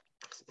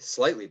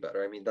 Slightly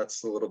better. I mean,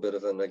 that's a little bit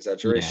of an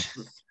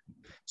exaggeration. Yeah.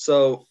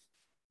 So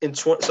I'm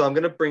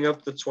going to bring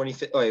up the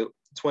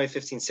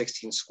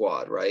 2015-16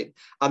 squad, right?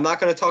 I'm not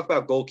going to talk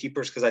about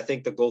goalkeepers because I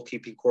think the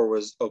goalkeeping core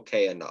was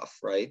okay enough,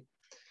 right?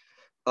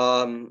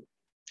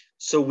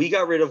 So we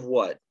got rid of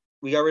what?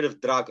 We got rid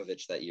of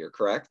Dragovic that year,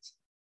 correct?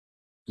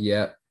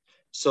 Yeah.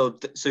 So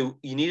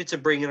you needed to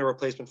bring in a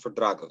replacement for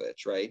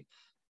Dragovic, right?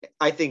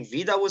 I think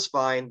Vida was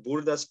fine,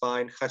 Burda's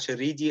fine,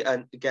 Khacharidi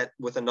and get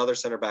with another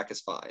center back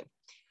is fine.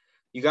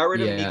 You got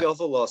rid of Miguel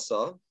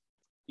Veloso,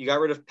 you got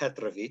rid of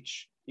Petrovic,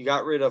 you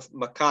got rid of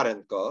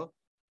Makarenko,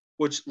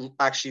 which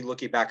actually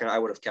looking back, I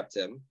would have kept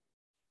him.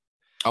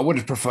 I would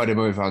have preferred him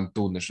over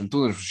Antunes.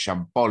 Antunes was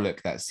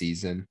shambolic that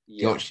season.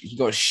 Yeah. He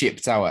got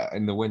shipped out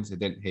in the winter,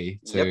 didn't he?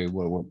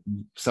 To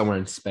somewhere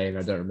in Spain.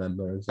 I don't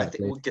remember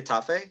exactly. I think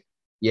Getafe?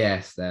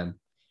 Yes, then.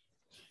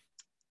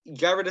 You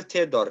got rid of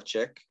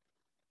Teodorczyk.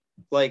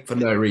 Like, for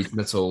no reason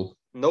at all.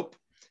 Nope.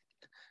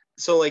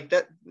 So like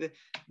that,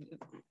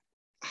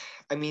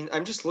 I mean,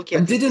 I'm just looking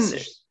at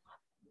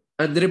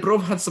and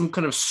Rebrov had some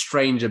kind of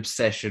strange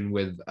obsession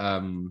with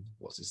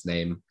what's his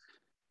name?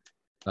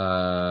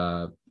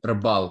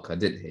 Rybalka,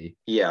 did he?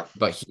 Yeah.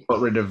 But he got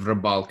rid of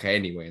Rybalka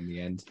anyway in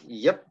the end.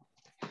 Yep.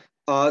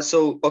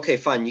 So okay,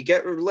 fine.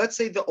 Let's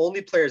say the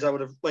only players I would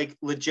have, like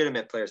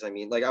legitimate players, I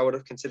would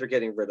have considered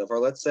getting rid of are,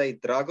 let's say,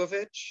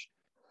 Dragovic,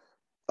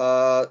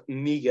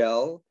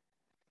 Miguel,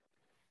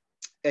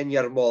 and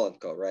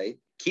Yarmolenko, right?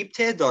 Keep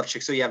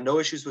Teodorczyk so you have no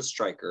issues with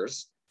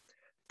strikers.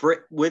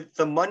 With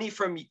the money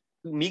from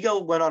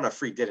Miguel went on a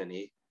free, didn't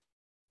he?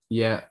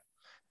 Yeah.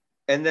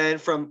 And then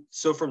from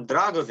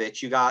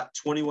Dragovic, you got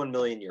 21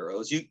 million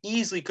euros. You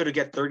easily could have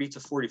get 30 to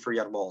 40 for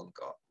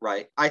Yarmolenko,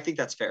 right? I think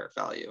that's fair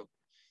value.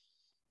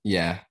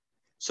 Yeah.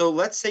 So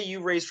let's say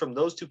you raise from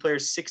those two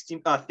players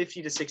 50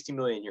 to 60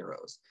 million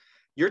euros.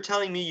 You're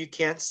telling me you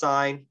can't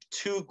sign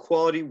a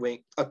quality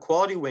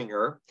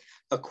winger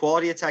a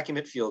quality attacking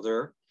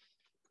midfielder,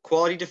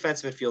 quality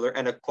defensive midfielder,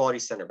 and a quality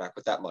center back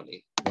with that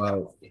money.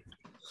 Well,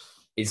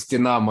 it's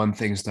Dinamo and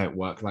things don't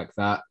work like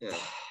that. Yeah.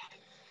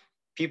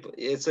 People,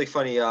 it's like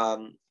funny.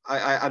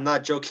 I'm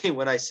not joking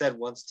when I said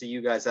once to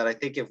you guys that I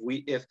think if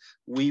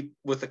we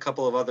with a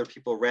couple of other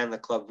people ran the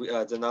club,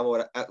 Dinamo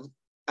would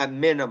at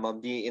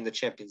minimum be in the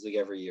Champions League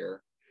every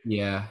year.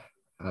 Yeah,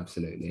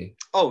 absolutely.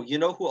 Oh, you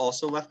know who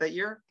also left that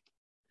year?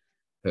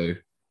 Who?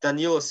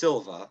 Danilo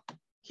Silva.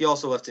 He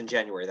also left in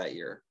January that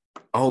year.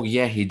 Oh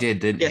yeah, he did,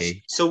 didn't Yes.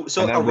 he? So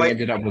And then we right.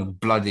 ended up with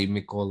bloody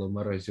Mikola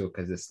Morozouk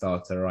as a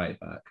starter right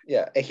back.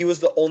 Yeah, and he was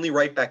the only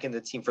right back in the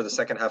team for the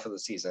second half of the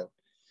season.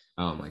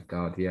 Oh my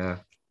god, yeah.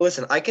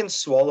 Listen, I can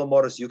swallow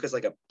Morozouk as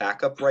like a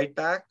backup right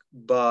back,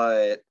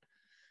 but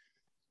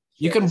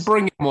You can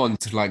bring him on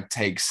to like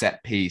take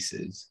set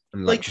pieces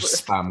and like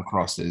just spam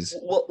crosses.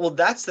 Well,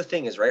 that's the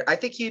thing is, right? I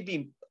think he'd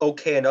be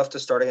okay enough to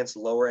start against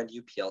lower end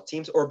UPL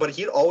teams, but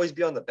he'd always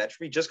be on the bench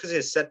for me just because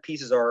his set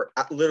pieces are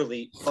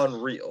literally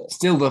unreal.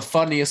 Still, the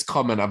funniest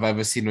comment I've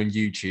ever seen on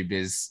YouTube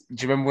is,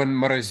 do you remember when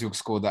Morozouk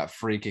scored that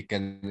free kick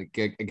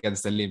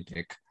against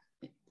Olympic?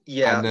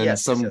 Yeah. And then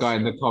some guy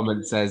in the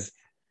comment says,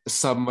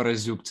 sub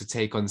Morozouk to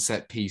take on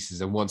set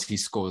pieces, and once he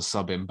scores,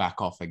 sub him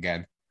back off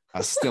again.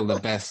 That's still the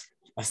best.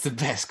 That's the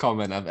best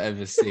comment I've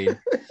ever seen.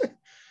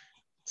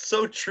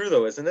 So true,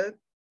 though, isn't it?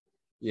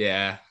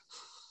 Yeah.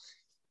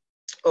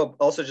 Oh,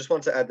 also, just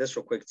wanted to add this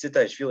real quick.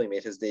 Tsitaishvili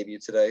made his debut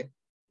today.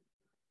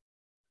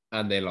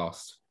 And they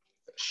lost.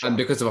 And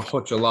because of a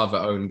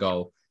Hocholava own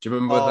goal. Do you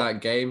remember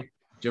that game?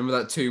 Do you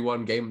remember that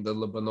 2-1 game, the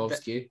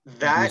Lubanovsky?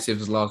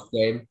 Gusev's last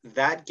game?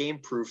 That game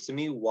proved to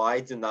me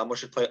why Dinamo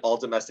should play all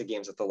domestic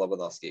games at the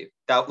Lubanovsky.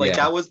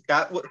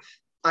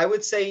 I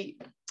would say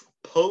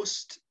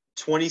post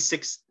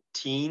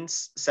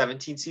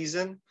 2016-17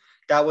 season,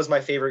 that was my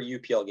favorite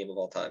UPL game of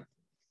all time.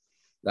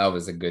 That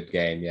was a good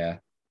game, yeah.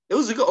 It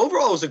was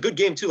overall it was a good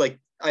game too. Like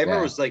I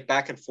remember it was like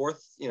back and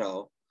forth, you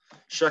know.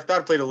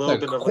 Shakhtar played a little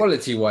bit of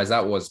quality-wise,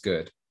 that was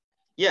good.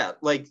 Yeah,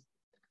 like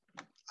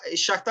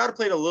Shakhtar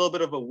played a little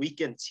bit of a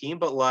weekend team,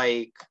 but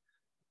like,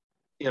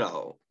 you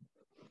know,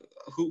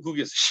 who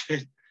gives a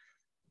shit?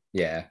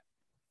 Yeah.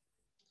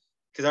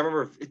 Because I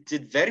remember,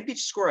 did Verbic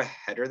score a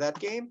header that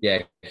game?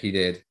 Yeah, he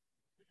did.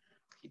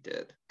 He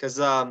did. Because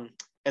and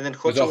then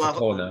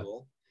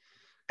Hocholava,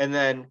 and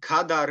then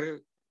Kadar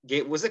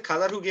was it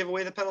Kadar who gave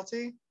away the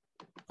penalty?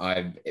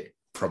 It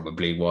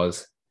probably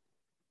was.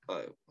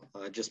 I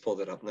just pulled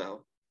it up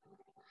now.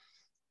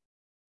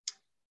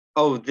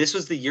 Oh, this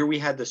was the year we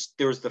had this.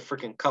 There was the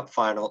freaking cup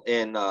final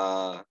in. We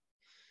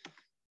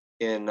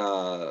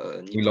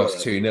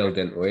lost 2-0,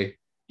 didn't we?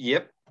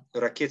 Yep,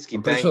 Rakitsky.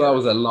 I'm pretty sure that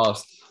was the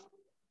last.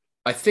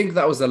 I think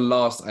that was the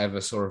last I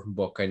ever saw of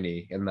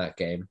Mbokani in that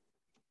game.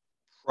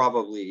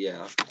 Probably,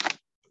 yeah.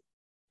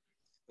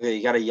 Okay,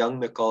 you got a young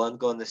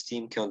Mikolenko on this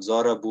team,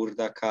 Kionzora,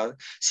 Burdaka.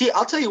 See,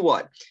 I'll tell you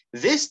what.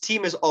 This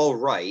team is all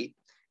right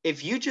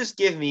if you just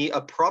give me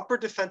a proper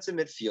defensive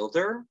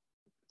midfielder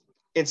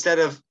instead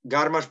of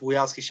Garmash,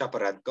 Bujalski,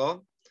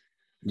 Shaparenko.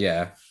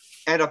 Yeah.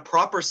 And a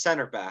proper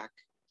center back.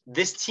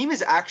 This team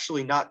is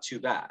actually not too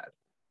bad.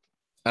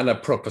 And a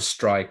proper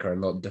striker,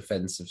 not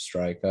defensive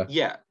striker.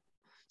 Yeah.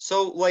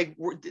 So, like,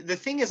 the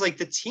thing is, like,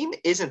 the team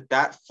isn't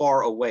that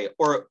far away,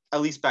 or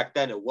at least back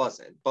then it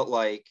wasn't. But,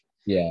 like,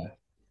 yeah.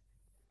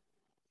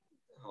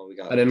 Oh, we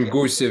got. And then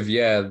Gusev,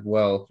 yeah,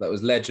 well, that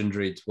was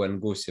legendary when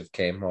Gusev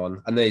came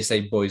on. And they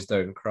say boys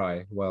don't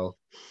cry. Well,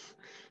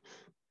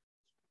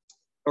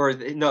 or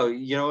no,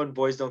 you know when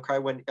boys don't cry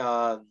when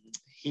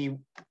he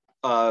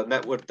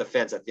met with the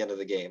fans at the end of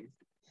the game.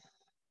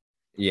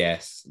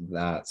 Yes,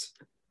 that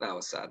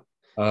was sad.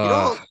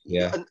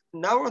 Yeah.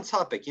 Now we're on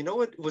topic. You know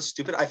what was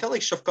stupid? I felt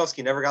like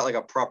Shevkovsky never got like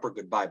a proper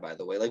goodbye. By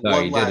the way, like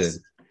no, he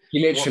didn't.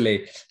 He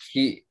literally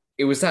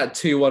it was that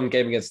 2-1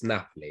 game against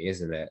Napoli,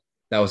 isn't it?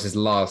 That was his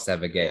last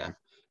ever game. Yeah.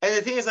 And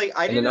the thing is, like,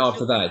 and then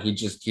after that,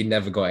 he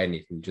never got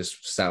anything.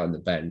 Just sat on the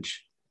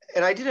bench.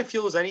 And I didn't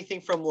feel it was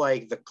anything from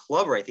like the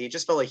club or anything. It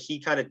just felt like he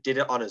kind of did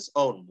it on his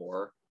own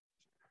more.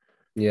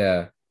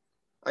 Yeah.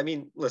 I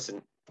mean,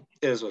 listen,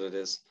 it is what it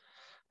is.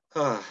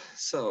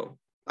 So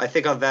I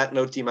think on that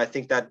note, team, I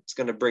think that's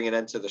going to bring an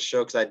end to the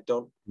show because I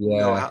don't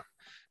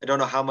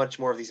know how much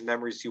more of these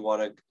memories you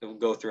want to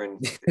go through. And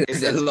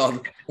There's a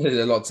lot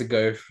to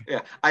go.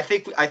 Yeah, I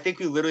think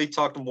we literally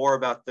talked more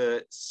about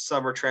the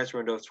summer transfer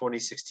window of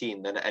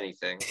 2016 than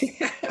anything.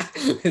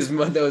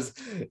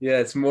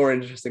 It's more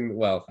interesting.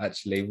 Well,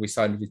 actually, we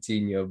signed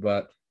Vitinho,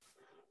 but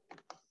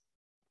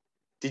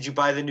did you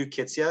buy the new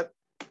kits yet?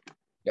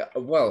 Yeah,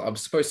 well, I'm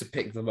supposed to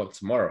pick them up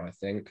tomorrow, I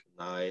think.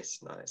 Nice.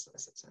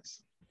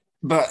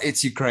 But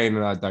it's Ukraine,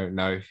 and I don't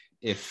know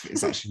if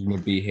it's actually going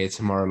to be here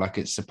tomorrow like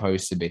it's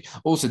supposed to be.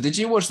 Also, did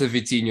you watch the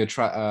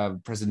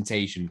Vitinho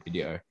presentation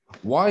video?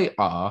 Why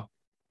are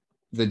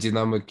the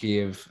Dynamo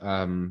Kiev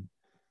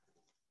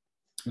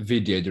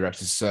video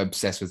directors so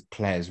obsessed with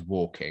players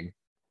walking?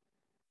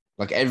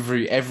 Like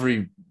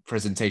every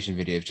presentation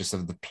video is just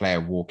of the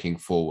player walking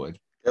forward.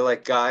 They're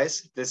like,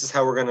 guys, this is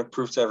how we're going to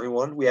prove to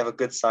everyone we have a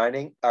good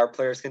signing. Our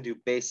players can do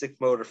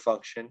basic motor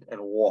function and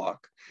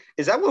walk.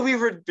 Is that what we've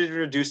been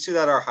reduced to,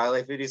 that our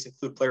highlight videos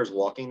include players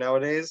walking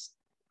nowadays?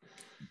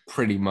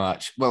 Pretty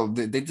much. Well,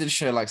 they did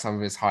show like some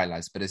of his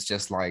highlights, but it's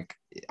just like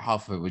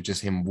half of it was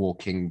just him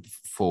walking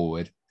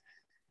forward.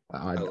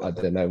 I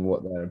don't know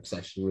what their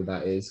obsession with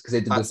that is, because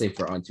they did the same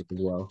for Antioch as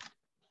well.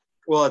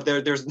 Well,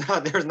 there's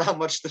not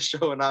much to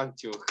show in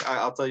Antioch.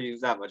 I'll tell you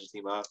that much,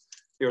 Dima.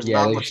 There's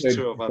Yeah, not much to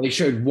show about. they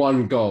showed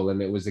one goal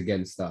and it was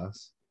against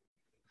us.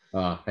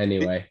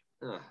 Anyway.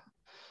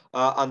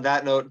 On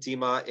that note,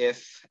 Dima,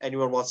 if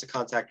anyone wants to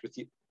contact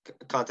you,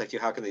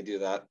 how can they do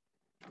that?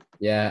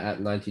 Yeah,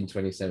 at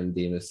 1927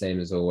 Dima,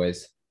 same as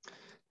always.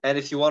 And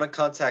if you want to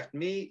contact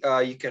me,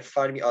 you can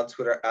find me on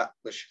Twitter at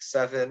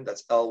Lyshik7.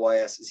 That's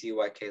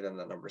LYSZYK, then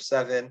the number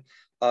 7.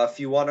 If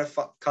you want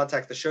to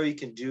contact the show, you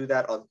can do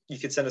that you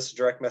can send us a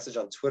direct message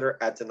on Twitter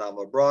at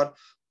Dynamo Abroad,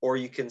 or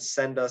you can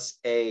send us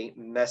a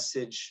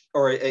message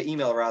or an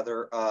email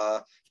rather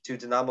to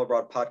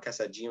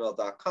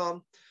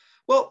dynamoabroadpodcast@gmail.com.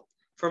 Well,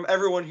 from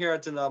everyone here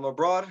at Dynamo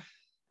Abroad,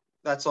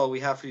 that's all we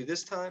have for you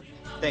this time.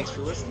 Thanks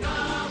for listening.